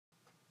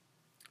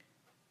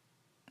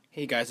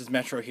Hey guys, it's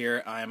Metro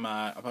here. I'm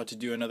about to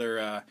do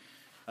another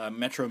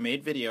Metro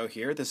Made video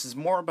here. This is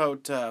more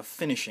about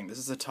finishing. This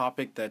is a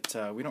topic that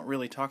we don't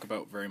really talk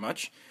about very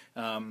much,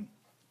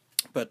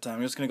 but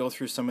I'm just going to go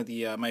through some of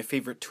the my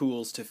favorite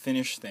tools to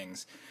finish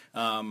things.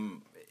 I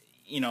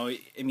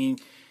mean,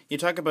 you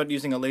talk about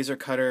using a laser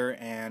cutter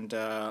and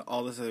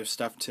all this other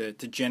stuff to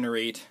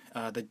generate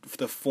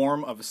the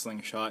form of a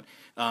slingshot,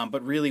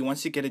 but really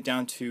once you get it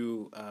down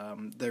to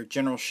the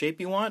general shape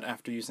you want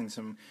after using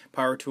some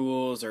power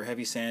tools or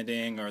heavy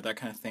sanding or that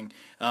kind of thing,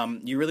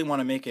 you really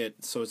want to make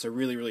it so it's a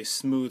really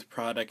smooth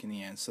product in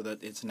the end, so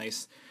that it's a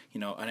nice, a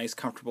nice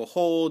comfortable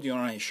hold. You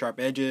don't want any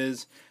sharp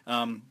edges,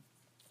 and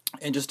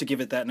just to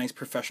give it that nice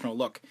professional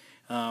look.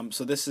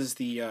 So this is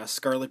the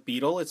Scarlet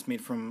Beetle. It's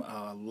made from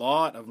a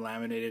lot of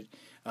laminated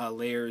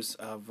layers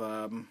of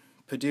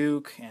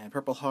Padauk and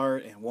Purple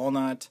Heart and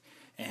Walnut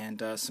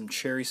and some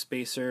cherry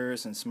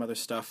spacers and some other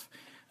stuff.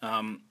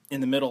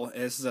 In the middle,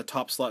 this is a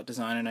top slot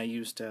design, and I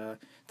used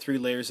 3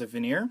 layers of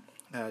veneer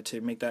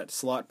to make that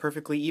slot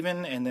perfectly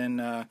even, and then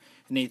an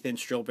 1/8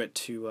 inch drill bit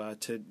to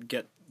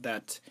get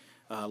that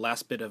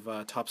last bit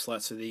of top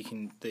slot so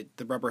that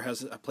the rubber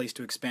has a place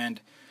to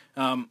expand.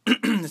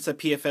 It's a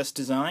PFS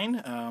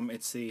design.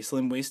 It's the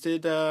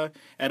slim-waisted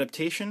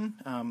adaptation.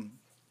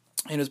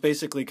 And it's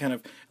basically kind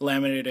of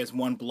laminated as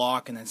one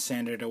block and then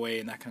sanded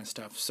away and that kind of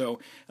stuff. So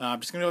I'm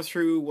just going to go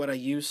through what I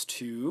use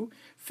to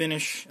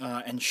finish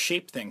and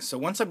shape things. So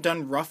once I've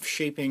done rough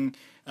shaping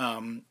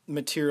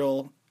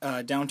material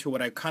down to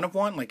what I kind of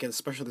want, like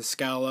especially the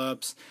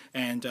scallops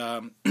and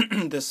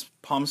this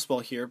palm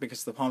swell here,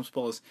 because the palm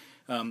swell is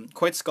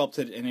quite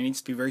sculpted and it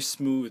needs to be very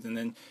smooth, and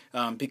then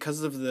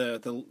because of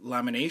the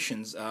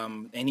laminations,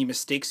 any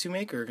mistakes you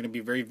make are going to be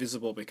very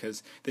visible,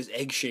 because this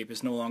egg shape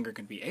is no longer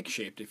going to be egg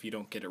shaped if you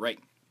don't get it right.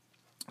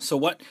 So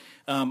what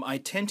I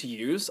tend to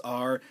use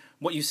are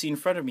what you see in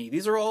front of me.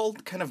 These are all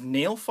kind of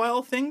nail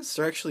file things.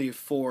 They're actually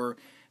for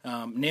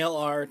nail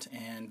art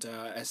and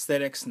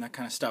aesthetics and that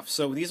kind of stuff.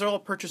 So these are all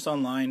purchased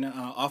online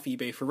off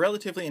eBay for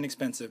relatively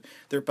inexpensive.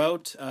 They're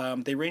about,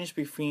 they range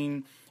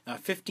between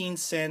 15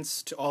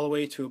 cents to all the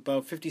way to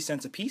about 50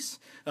 cents a piece,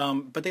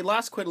 but they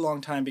last quite a long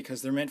time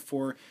because they're meant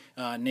for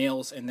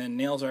nails, and then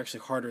nails are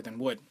actually harder than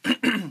wood.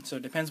 So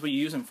it depends what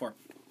you use them for.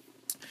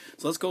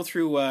 So let's go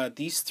through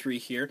these 3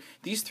 here.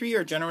 These 3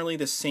 are generally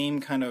the same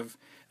kind of,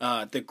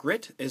 the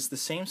grit is the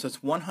same, so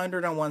it's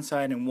 100 on one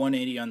side and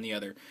 180 on the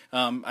other.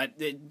 I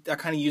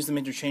kind of use them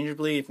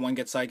interchangeably. If one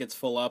side gets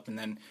full up, and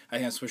then I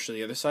can switch to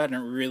the other side. I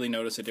don't really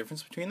notice a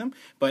difference between them.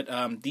 But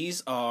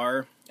these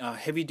are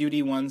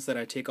heavy-duty ones that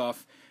I take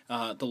off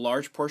the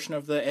large portion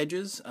of the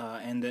edges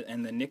and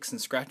the nicks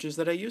and scratches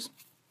that I use,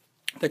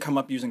 that come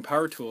up using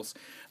power tools.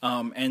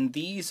 And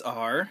these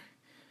are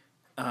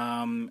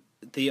a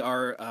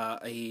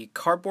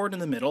cardboard in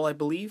the middle, I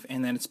believe,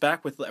 and then it's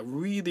back with a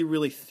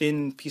really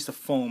thin piece of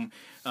foam,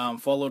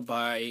 followed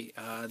by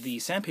the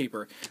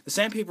sandpaper. The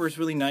sandpaper is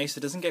really nice. It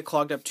doesn't get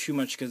clogged up too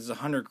much because it's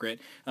 100 grit.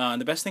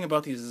 The best thing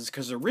about these is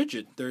because they're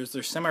rigid. They're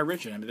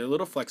semi-rigid. I mean, they're a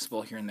little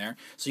flexible here and there,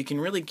 so you can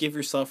really give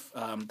yourself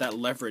that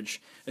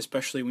leverage,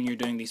 especially when you're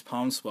doing these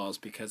palm swells,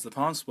 because the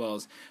palm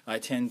swells, I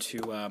tend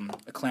to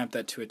clamp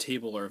that to a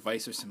table or a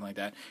vise or something like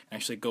that, and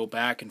actually go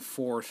back and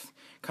forth,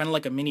 kind of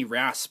like a mini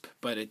rasp,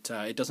 but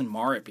it doesn't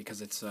mar it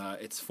because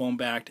it's foam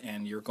backed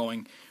and you're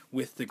going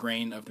with the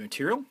grain of the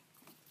material.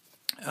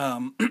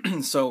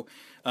 So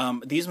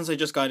these ones I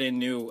just got in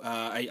new.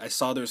 I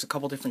saw there's a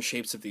couple different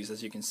shapes of these,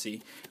 as you can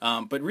see,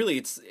 but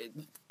really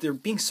they're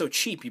being so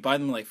cheap. You buy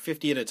them like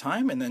 50 at a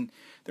time, and then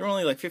they're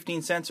only like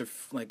 15 cents or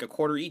like a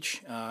quarter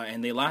each,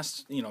 and they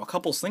last a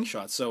couple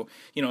slingshots. So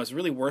it's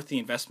really worth the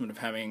investment of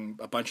having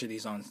a bunch of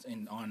these on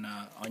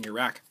your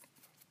rack.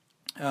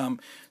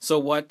 So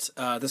what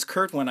this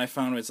curved one I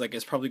found was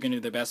is probably going to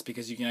be the best,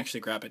 because you can actually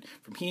grab it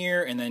from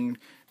here and then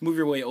move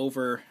your way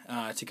over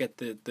to get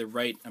the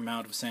right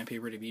amount of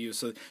sandpaper to be used.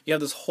 So you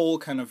have this whole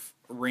kind of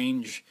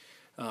range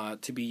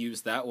to be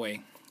used that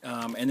way.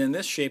 And then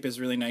this shape is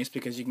really nice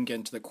because you can get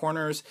into the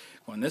corners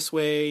going this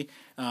way,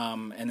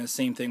 and the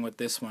same thing with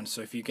this one.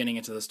 So if you're getting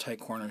into those tight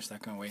corners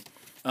that kind of way,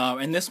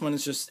 and this one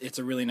is it's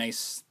a really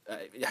nice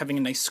having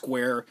a nice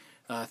square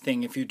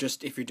thing. If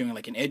you're doing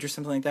like an edge or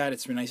something like that,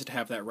 it's really nice to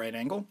have that right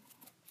angle.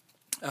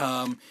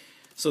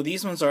 So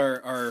these ones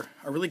are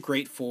really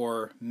great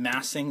for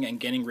massing and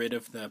getting rid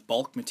of the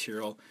bulk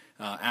material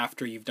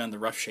after you've done the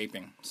rough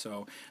shaping.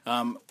 So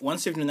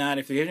once you've done that,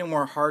 if you're getting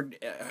more hard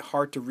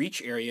to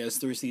reach areas,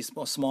 there's these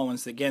small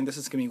ones. Again, this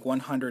is going to be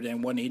 100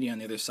 and 180 on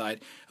the other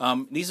side.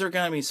 These are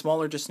going to be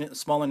smaller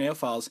nail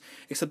files,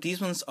 except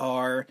these ones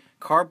are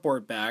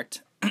cardboard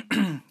backed.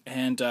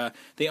 And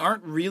they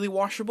aren't really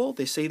washable.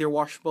 They say they're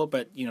washable,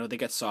 but they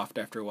get soft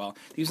after a while.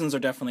 These ones are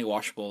definitely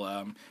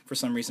washable. For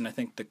some reason, I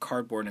think the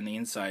cardboard on the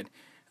inside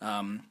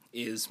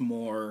is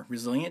more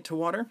resilient to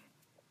water.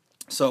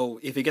 So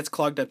if it gets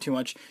clogged up too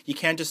much, you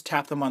can't just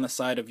tap them on the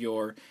side of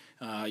your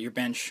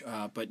bench,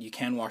 but you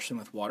can wash them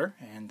with water,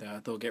 and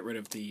they'll get rid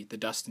of the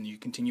dust, and you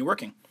continue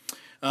working.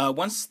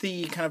 Once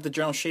the kind of the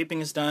general shaping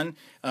is done,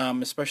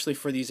 especially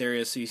for these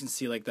areas, so you can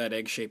see like that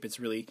egg shape, it's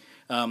really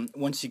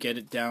once you get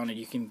it down and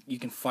you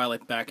can file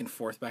it back and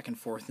forth, and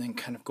then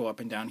kind of go up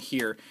and down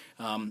here.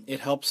 It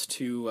helps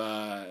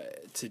to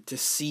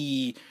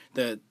see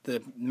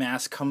the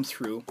mass come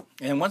through.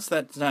 And once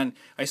that's done,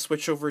 I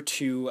switch over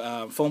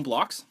to foam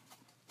blocks.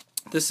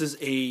 This is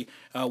a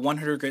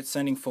 100 grit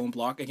sanding foam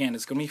block. Again,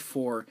 it's going to be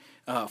for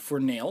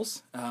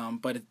nails,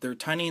 but they're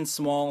tiny and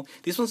small.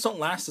 These ones don't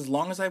last as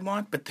long as I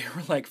want, but they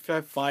were like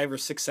 5 or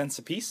 6 cents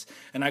a piece,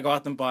 and I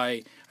got them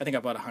by, I think I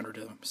bought 100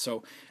 of them.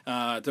 So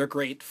they're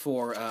great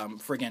for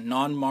again,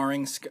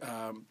 non-marring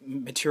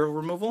material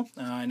removal,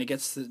 and it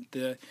gets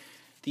the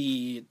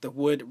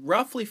wood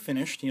roughly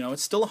finished. You know,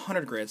 it's still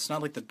 100 grit. It's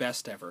not like the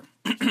best ever.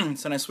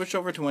 So then I switch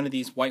over to one of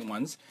these white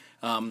ones,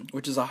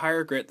 which is a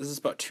higher grit. This is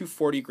about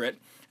 240 grit.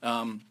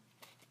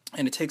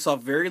 And it takes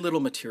off very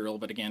little material,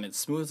 but again, it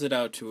smooths it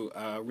out to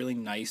a really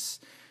nice,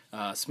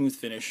 smooth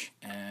finish,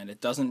 and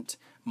it doesn't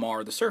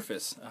mar the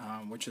surface,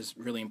 which is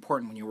really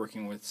important when you're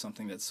working with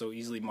something that's so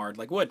easily marred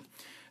like wood.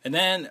 And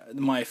then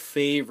my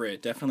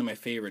favorite, definitely my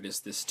favorite, is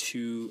this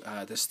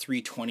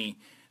 320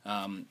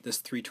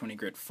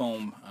 grit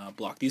foam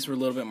block. These were a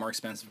little bit more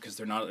expensive because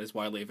they're not as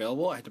widely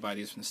available. I had to buy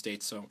these from the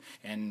States,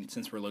 and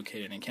since we're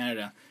located in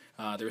Canada,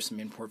 there were some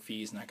import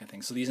fees and that kind of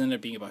thing. So these ended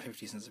up being about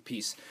 50 cents a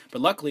piece.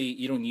 But luckily,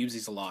 you don't use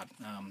these a lot.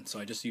 So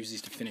I just use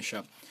these to finish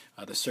up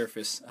the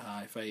surface.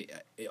 If I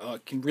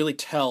can really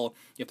tell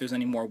if there's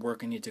any more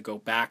work I need to go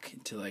back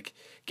to like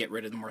get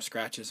rid of the more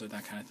scratches or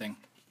that kind of thing.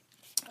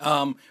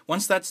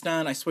 Once that's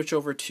done, I switch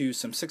over to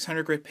some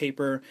 600 grit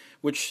paper,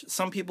 which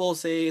some people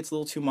say it's a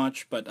little too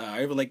much, but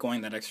I really like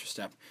going that extra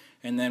step.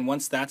 And then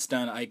once that's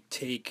done, I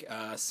take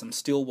some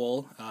steel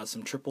wool,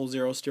 some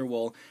 000 steel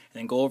wool,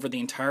 and then go over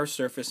the entire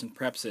surface and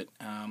preps it.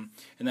 And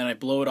then I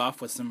blow it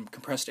off with some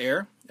compressed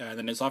air, and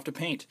then it's off to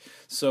paint.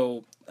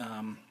 So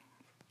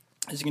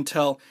as you can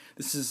tell,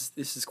 this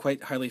is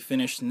quite highly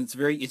finished, and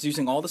it's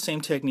using all the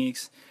same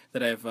techniques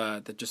that I've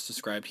that just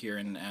described here.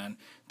 And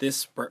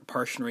this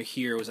portion right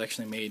here was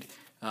actually made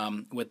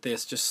with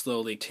this, just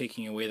slowly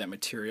taking away that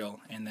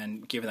material and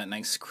then giving that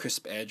nice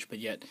crisp edge, but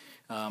yet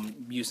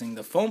using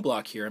the foam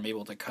block here, I'm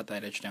able to cut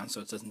that edge down so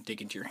it doesn't dig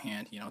into your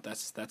hand. You know,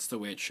 that's the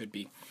way it should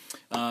be.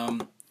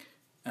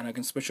 And I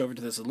can switch over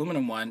to this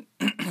aluminum one.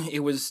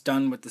 It was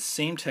done with the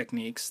same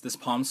techniques, this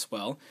palm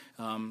swell,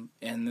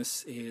 and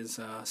this is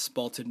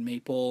spalted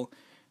maple,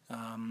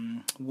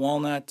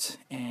 walnut,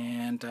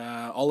 and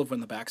olive wood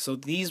in the back. So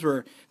these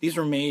were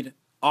made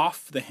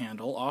off the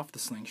handle, off the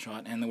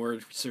slingshot, and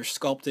they're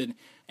sculpted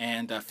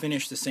and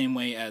finished the same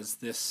way as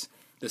this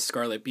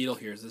scarlet beetle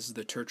here. This is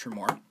the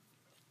Tertremore.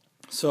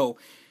 So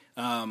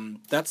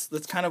that's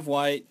kind of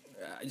why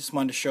I just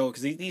wanted to show,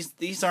 because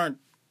these aren't,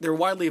 they're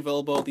widely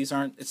available. These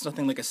aren't, it's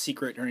nothing like a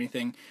secret or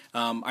anything.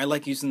 I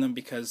like using them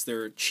because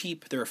they're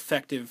cheap, they're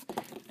effective,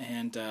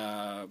 and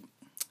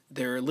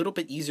they're a little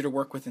bit easier to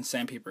work with than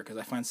sandpaper, because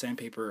I find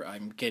sandpaper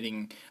I'm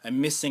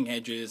missing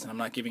edges and I'm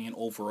not giving an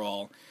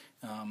overall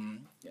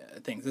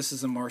thing. This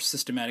is a more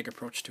systematic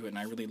approach to it, and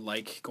I really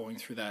like going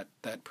through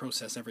that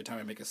process every time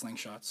I make a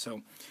slingshot.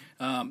 So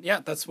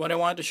yeah, that's what I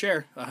wanted to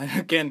share.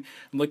 Again,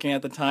 I'm looking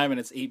at the time and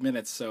it's 8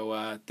 minutes,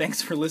 so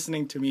thanks for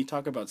listening to me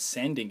talk about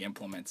sanding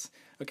implements.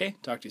 Okay,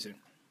 talk to you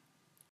soon.